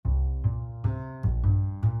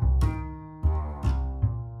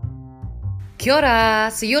Kia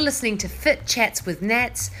ora. So you're listening to Fit Chats with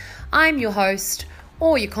Nats. I'm your host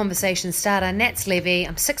or your conversation starter, Nats Levy.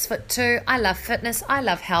 I'm 6'2". I love fitness, I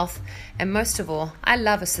love health, and most of all, I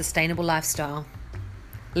love a sustainable lifestyle.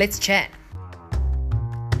 Let's chat.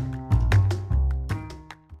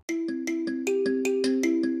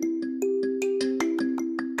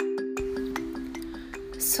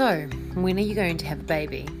 So, when are you going to have a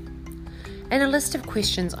baby? In a list of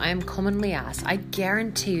questions I am commonly asked, I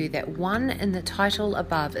guarantee you that one in the title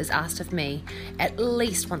above is asked of me at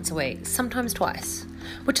least once a week, sometimes twice,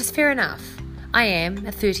 which is fair enough. I am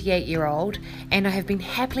a 38-year-old and I have been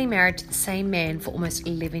happily married to the same man for almost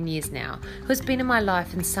 11 years now, who has been in my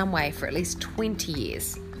life in some way for at least 20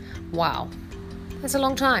 years. Wow, that's a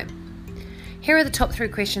long time. Here are the top 3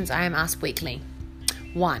 questions I am asked weekly.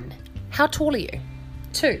 1. How tall are you?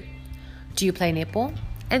 2. Do you play netball?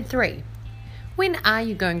 And 3. When are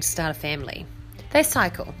you going to start a family? They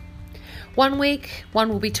cycle. One week, one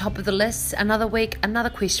will be top of the list. Another week, another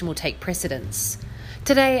question will take precedence.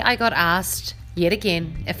 Today, I got asked, yet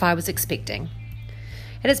again, if I was expecting.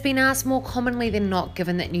 It has been asked more commonly than not,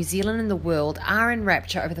 given that New Zealand and the world are in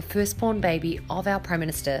rapture over the firstborn baby of our Prime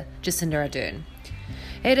Minister, Jacinda Ardern.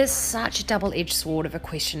 It is such a double-edged sword of a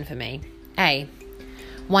question for me.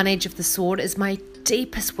 One edge of the sword is my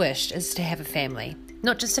deepest wish is to have a family.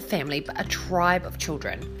 Not just a family, but a tribe of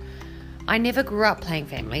children. I never grew up playing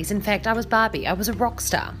families. In fact, I was Barbie. I was a rock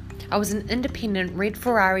star. I was an independent red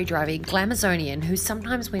Ferrari driving Glamazonian who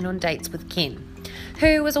sometimes went on dates with Ken,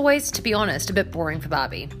 who was always, to be honest, a bit boring for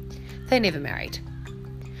Barbie. They never married.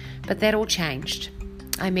 But that all changed.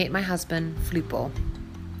 I met my husband, Flupo.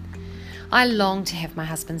 I longed to have my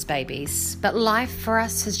husband's babies, but life for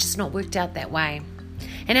us has just not worked out that way.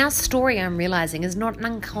 And our story, I'm realizing, is not an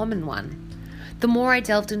uncommon one. The more I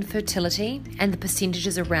delved into fertility and the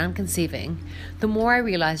percentages around conceiving, the more I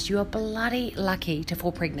realized you are bloody lucky to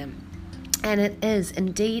fall pregnant. And it is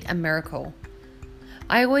indeed a miracle.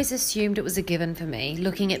 I always assumed it was a given for me,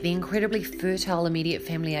 looking at the incredibly fertile immediate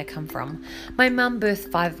family I come from. My mum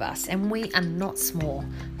birthed 5 of us, and we are not small.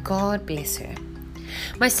 God bless her.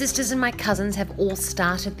 My sisters and my cousins have all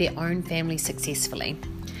started their own families successfully.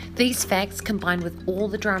 These facts, combined with all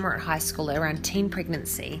the drama at high school around teen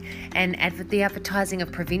pregnancy and the advertising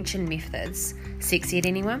of prevention methods, sexy at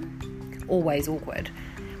anyone? Always awkward.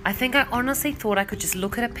 I think I honestly thought I could just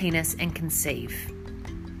look at a penis and conceive.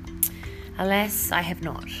 Alas, I have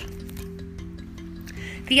not.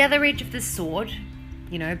 The other edge of the sword,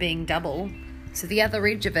 being double, so the other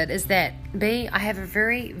edge of it is that I have a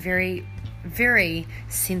very, very, very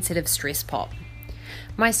sensitive stress pot.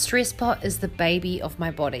 My stress pot is the baby of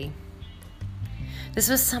my body. This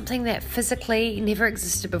was something that physically never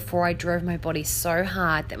existed before I drove my body so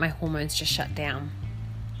hard that my hormones just shut down.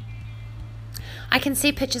 I can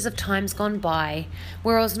see pictures of times gone by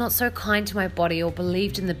where I was not so kind to my body or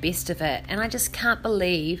believed in the best of it, and I just can't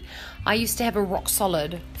believe I used to have a rock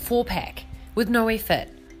solid 4-pack with no effort.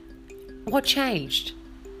 What changed?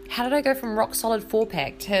 How did I go from rock solid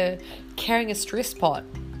 4-pack to carrying a stress pot?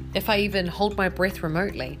 If I even hold my breath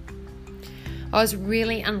remotely. I was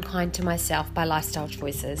really unkind to myself by lifestyle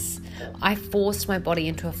choices. I forced my body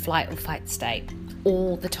into a flight or fight state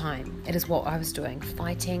all the time. It is what I was doing,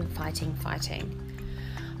 fighting.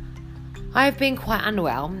 I have been quite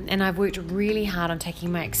unwell, and I've worked really hard on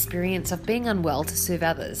taking my experience of being unwell to serve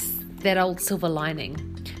others, that old silver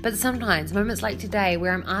lining. But sometimes, moments like today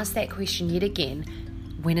where I'm asked that question yet again,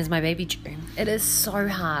 when is my baby due? It is so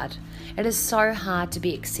hard. It is so hard to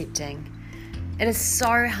be accepting. It is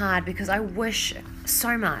so hard because I wish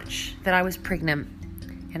so much that I was pregnant,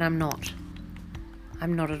 and I'm not.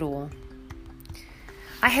 I'm not at all.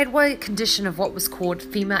 I had one condition of what was called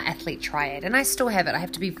female athlete triad, and I still have it. I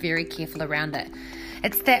have to be very careful around it.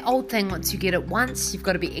 It's that old thing, once you get it once, you've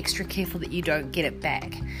got to be extra careful that you don't get it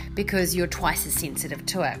back because you're twice as sensitive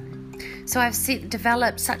to it. So I've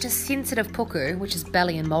developed such a sensitive puku, which is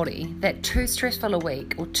belly in Māori, that too stressful a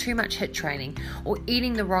week or too much HIIT training or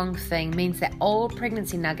eating the wrong thing means that old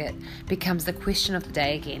pregnancy nugget becomes the question of the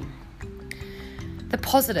day again. The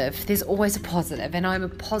positive, there's always a positive, and I'm a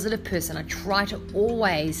positive person. I try to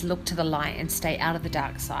always look to the light and stay out of the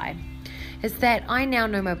dark side. Is that I now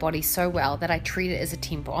know my body so well that I treat it as a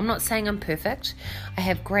temple. I'm not saying I'm perfect. I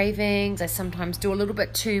have cravings. I sometimes do a little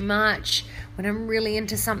bit too much when I'm really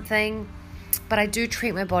into something. But I do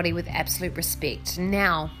treat my body with absolute respect.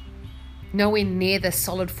 Now, nowhere near the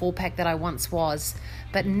solid 4-pack that I once was.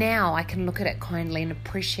 But now I can look at it kindly and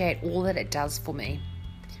appreciate all that it does for me.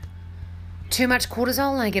 Too much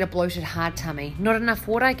cortisol and I get a bloated hard tummy. Not enough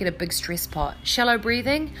water, I get a big stress pot. Shallow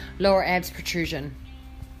breathing, lower abs protrusion.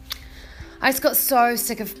 I just got so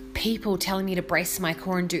sick of people telling me to brace my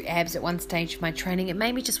core and do abs at one stage of my training. It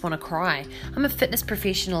made me just want to cry. I'm a fitness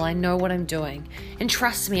professional. I know what I'm doing. And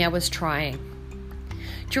trust me, I was trying.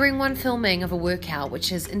 During one filming of a workout,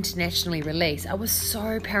 which is internationally released, I was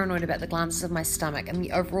so paranoid about the glances of my stomach and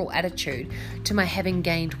the overall attitude to my having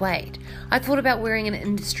gained weight. I thought about wearing an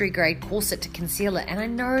industry-grade corset to conceal it, and I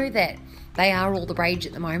know that they are all the rage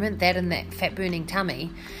at the moment, that and that fat-burning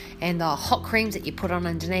tummy and the hot creams that you put on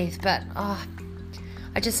underneath, but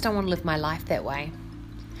I just don't want to live my life that way.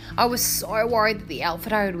 I was so worried that the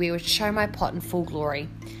outfit I would wear would show my pot in full glory.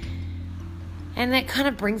 And that kind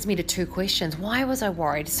of brings me to two questions. Why was I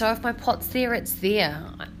worried? So if my pot's there, it's there.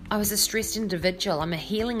 I was a stressed individual. I'm a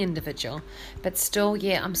healing individual. But still,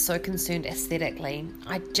 I'm so concerned aesthetically.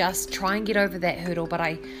 I just try and get over that hurdle, but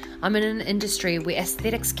I'm in an industry where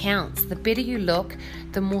aesthetics counts. The better you look,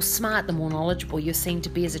 the more smart, the more knowledgeable you're seen to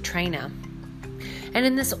be as a trainer. And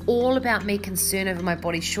in this all about me concern over my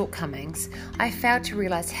body's shortcomings, I failed to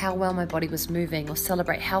realize how well my body was moving or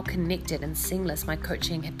celebrate how connected and seamless my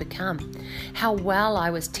coaching had become, how well I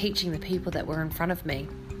was teaching the people that were in front of me.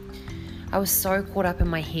 I was so caught up in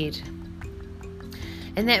my head.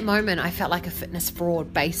 In that moment, I felt like a fitness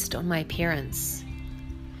fraud based on my appearance.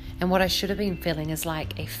 And what I should have been feeling is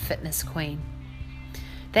like a fitness queen.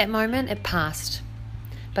 That moment, it passed.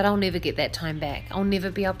 But I'll never get that time back. I'll never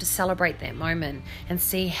be able to celebrate that moment and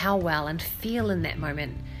see how well and feel in that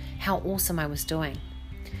moment how awesome I was doing.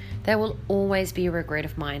 There will always be a regret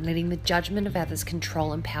of mine, letting the judgment of others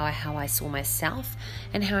control and power how I saw myself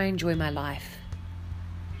and how I enjoy my life.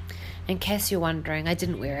 In case you're wondering, I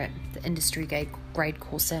didn't wear it, the industry grade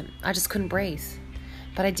corset. I just couldn't breathe.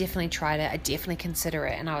 But I definitely tried it, I definitely consider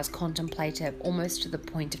it, and I was contemplative, almost to the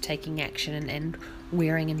point of taking action and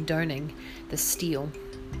wearing and donning the steel.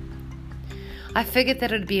 I figured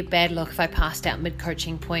that it would be a bad look if I passed out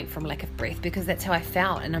mid-coaching point from lack of breath, because that's how I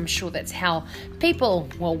felt, and I'm sure that's how people,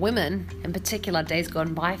 women in particular, days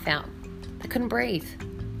gone by felt. They couldn't breathe.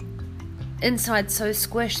 Inside so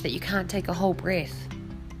squished that you can't take a whole breath.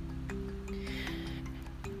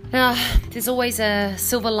 Now, there's always a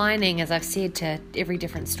silver lining, as I've said, to every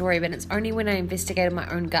different story, but it's only when I investigated my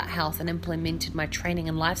own gut health and implemented my training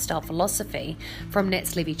and lifestyle philosophy from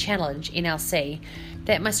Nat's Levy Challenge, NLC,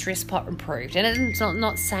 that my stress pot improved. And it's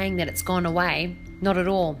not saying that it's gone away, not at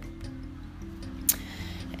all.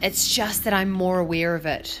 It's just that I'm more aware of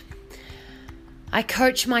it. I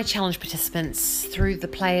coach my challenge participants through the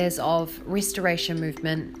players of restoration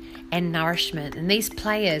movement and nourishment, and these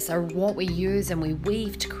players are what we use and we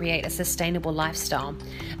weave to create a sustainable lifestyle,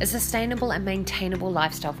 a sustainable and maintainable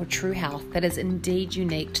lifestyle for true health that is indeed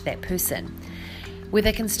unique to that person, where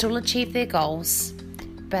they can still achieve their goals,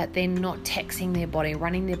 but they're not taxing their body,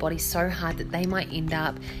 running their body so hard that they might end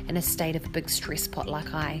up in a state of a big stress pot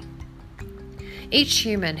like I. Each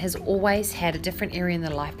human has always had a different area in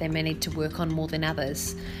their life they may need to work on more than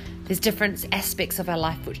others. There's different aspects of our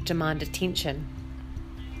life which demand attention.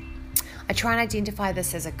 I try and identify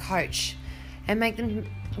this as a coach and make them,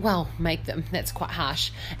 that's quite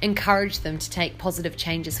harsh, encourage them to take positive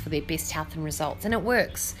changes for their best health and results. And it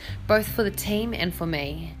works, both for the team and for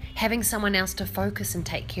me. Having someone else to focus and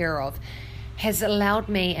take care of has allowed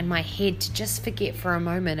me and my head to just forget for a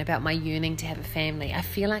moment about my yearning to have a family. I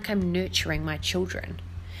feel like I'm nurturing my children,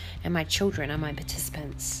 and my children are my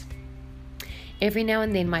participants. Every now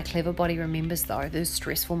and then my clever body remembers though those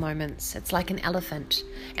stressful moments. It's like an elephant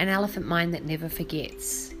mind that never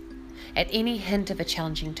forgets. At any hint of a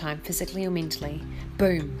challenging time, physically or mentally,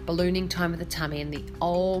 boom, ballooning time with the tummy, and the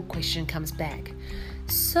old question comes back.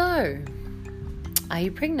 So, are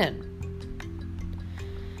you pregnant?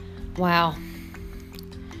 Wow.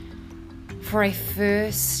 For a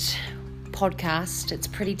first podcast, it's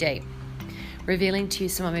pretty deep, revealing to you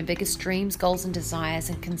some of my biggest dreams, goals and desires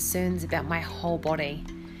and concerns about my whole body.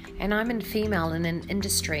 And I'm a female in an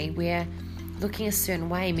industry where looking a certain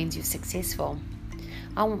way means you're successful.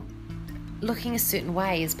 Looking a certain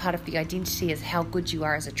way is part of the identity as how good you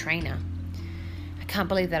are as a trainer. I can't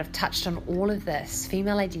believe that I've touched on all of this: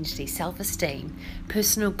 female identity, self-esteem,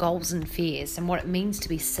 personal goals and fears, and what it means to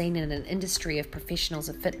be seen in an industry of professionals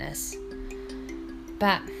of fitness.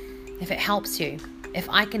 But if it helps you, if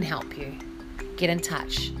I can help you, get in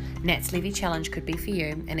touch. Nat's Levy Challenge could be for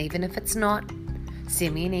you, and even if it's not,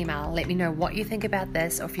 send me an email. Let me know what you think about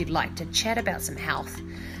this, or if you'd like to chat about some health.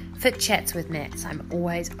 Fit Chats with Nats. I'm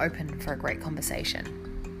always open for a great conversation.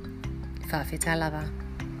 Whawhiti lava.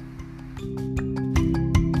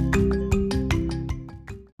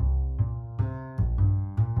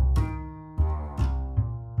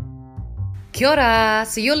 Kia ora.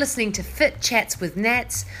 So you're listening to Fit Chats with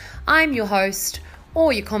Nats. I'm your host,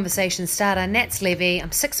 or your conversation starter, Nats Levy.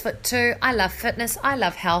 I'm 6'2", I love fitness, I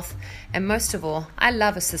love health, and most of all, I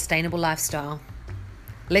love a sustainable lifestyle.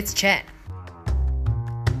 Let's chat.